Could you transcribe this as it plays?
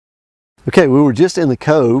Okay, we were just in the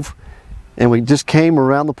cove and we just came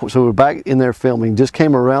around the point. So we're back in there filming, just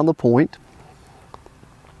came around the point.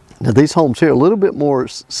 Now these homes here are a little bit more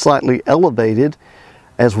slightly elevated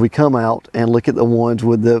as we come out and look at the ones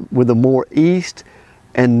with the more east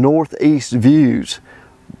and northeast views.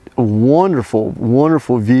 Wonderful,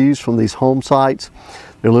 wonderful views from these home sites.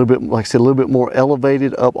 They're a little bit, like I said, a little bit more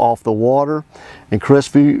elevated up off the water. And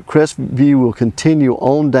Crestview will continue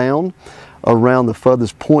on down around the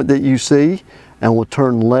furthest point that you see, and we'll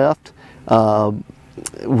turn left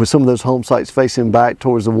with some of those home sites facing back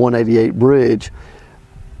towards the 188 bridge.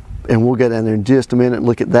 And we'll get down there in just a minute and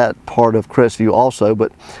look at that part of Crestview also.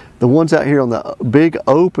 But the ones out here on the big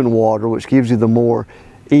open water, which gives you the more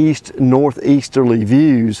east northeasterly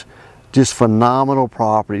views, just phenomenal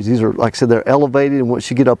properties. These are, like I said, they're elevated, and once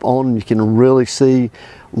you get up on them, you can really see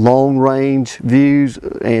long range views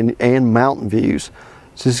and mountain views.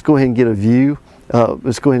 So let's go ahead and get a view.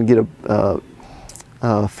 Let's go ahead and get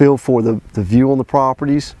a feel for the view on the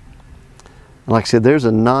properties. And like I said, there's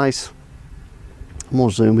a nice, I'm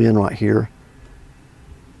gonna zoom in right here.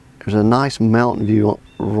 There's a nice mountain view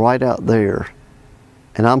right out there.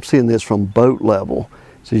 And I'm seeing this from boat level.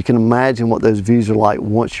 So you can imagine what those views are like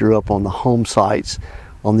once you're up on the home sites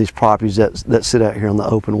on these properties that sit out here on the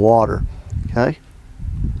open water, okay?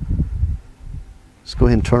 Let's go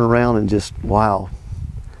ahead and turn around and just, wow.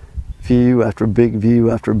 View after big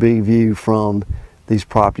view after big view from these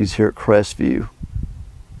properties here at Crestview.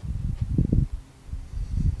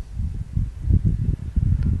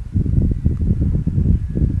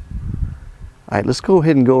 All right, let's go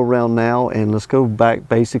ahead and go around now, and let's go back,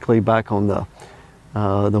 basically back on the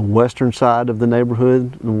western side of the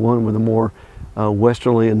neighborhood, the one with the more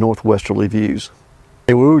westerly and northwesterly views.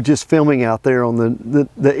 Okay, we were just filming out there on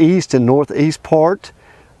the east and northeast part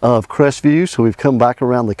of Crestview, so we've come back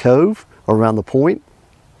around the cove, around the point.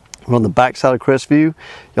 We're on the back side of Crestview.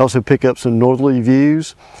 You also pick up some northerly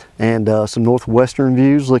views and some northwestern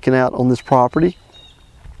views looking out on this property.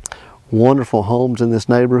 Wonderful homes in this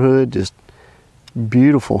neighborhood, just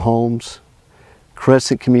beautiful homes.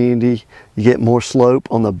 Crescent community. You get more slope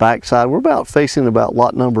on the back side. We're about facing about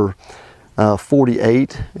lot number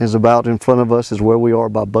 48 is about in front of us, is where we are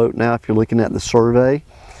by boat now if you're looking at the survey.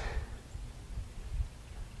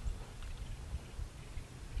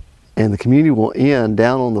 And the community will end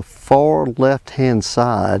down on the far left-hand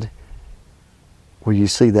side where you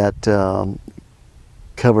see that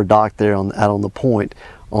covered dock there out on the point.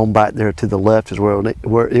 On back there to the left is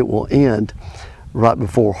where it will end, right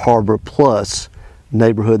before Harbor Plus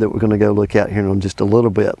neighborhood that we're going to go look at here in just a little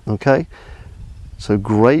bit, okay? So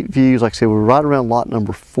great views. Like I said, we're right around lot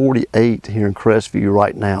number 48 here in Crestview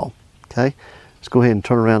right now, okay? Let's go ahead and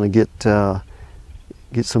turn around and get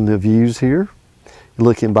some of the views here.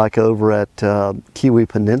 Looking back over at Kiwi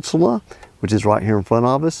Peninsula, which is right here in front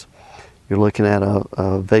of us. You're looking at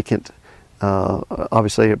a vacant,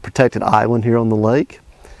 obviously a protected island here on the lake.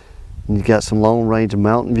 And you've got some long range of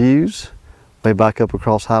mountain views way back up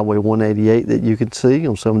across Highway 188 that you can see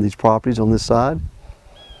on some of these properties on this side.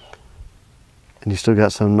 And you still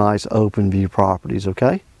got some nice open view properties,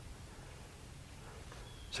 okay?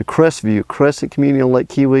 So Crestview, Crescent community on Lake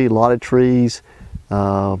Kiwi, a lot of trees.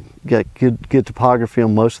 Got good topography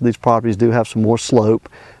on most of these properties. Do have some more slope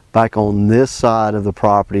back on this side of the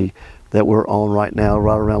property that we're on right now,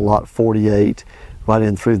 right around lot 48, right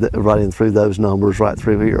in through those numbers, right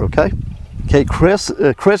through here. Okay. Okay,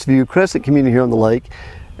 Crestview, Crescent community here on the lake.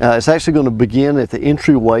 It's actually going to begin at the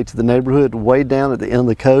entryway to the neighborhood, way down at the end of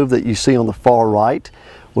the cove that you see on the far right,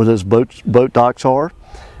 where those boat docks are.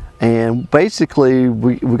 And basically,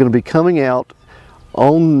 we're going to be coming out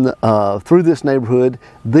on through this neighborhood.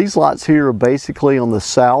 These lots here are basically on the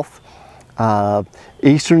south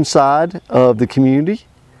eastern side of the community.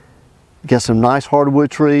 You got some nice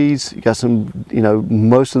hardwood trees. You got some,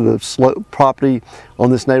 most of the slope property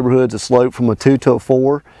on this neighborhood is a slope from a 2 to a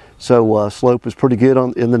 4. So slope is pretty good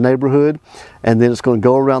in the neighborhood. And then it's going to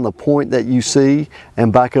go around the point that you see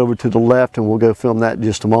and back over to the left, and we'll go film that in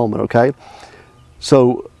just a moment, okay?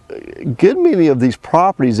 So good many of these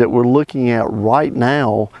properties that we're looking at right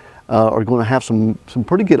now are going to have some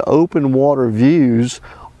pretty good open water views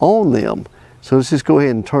on them. So let's just go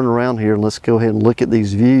ahead and turn around here and let's go ahead and look at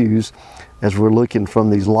these views as we're looking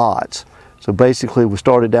from these lots. So basically we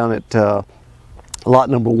started down at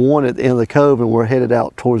lot number 1 at the end of the cove, and we're headed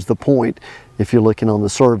out towards the point if you're looking on the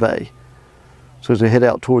survey. So as we head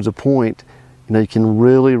out towards the point, you can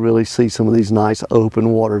really see some of these nice open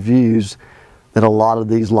water views that a lot of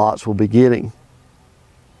these lots will be getting.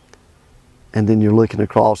 And then you're looking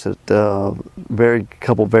across at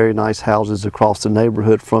couple very nice houses across the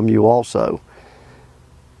neighborhood from you also.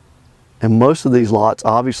 And most of these lots,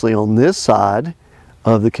 obviously on this side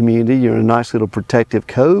of the community, you're in a nice little protective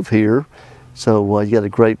cove here. So you got a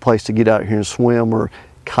great place to get out here and swim or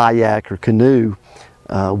kayak or canoe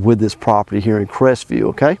with this property here in Crestview,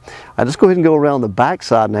 okay? I'll just go ahead and go around the back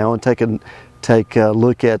side now and take a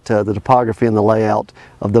look at the topography and the layout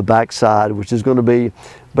of the back side, which is going to be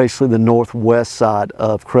basically the northwest side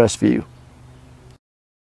of Crestview.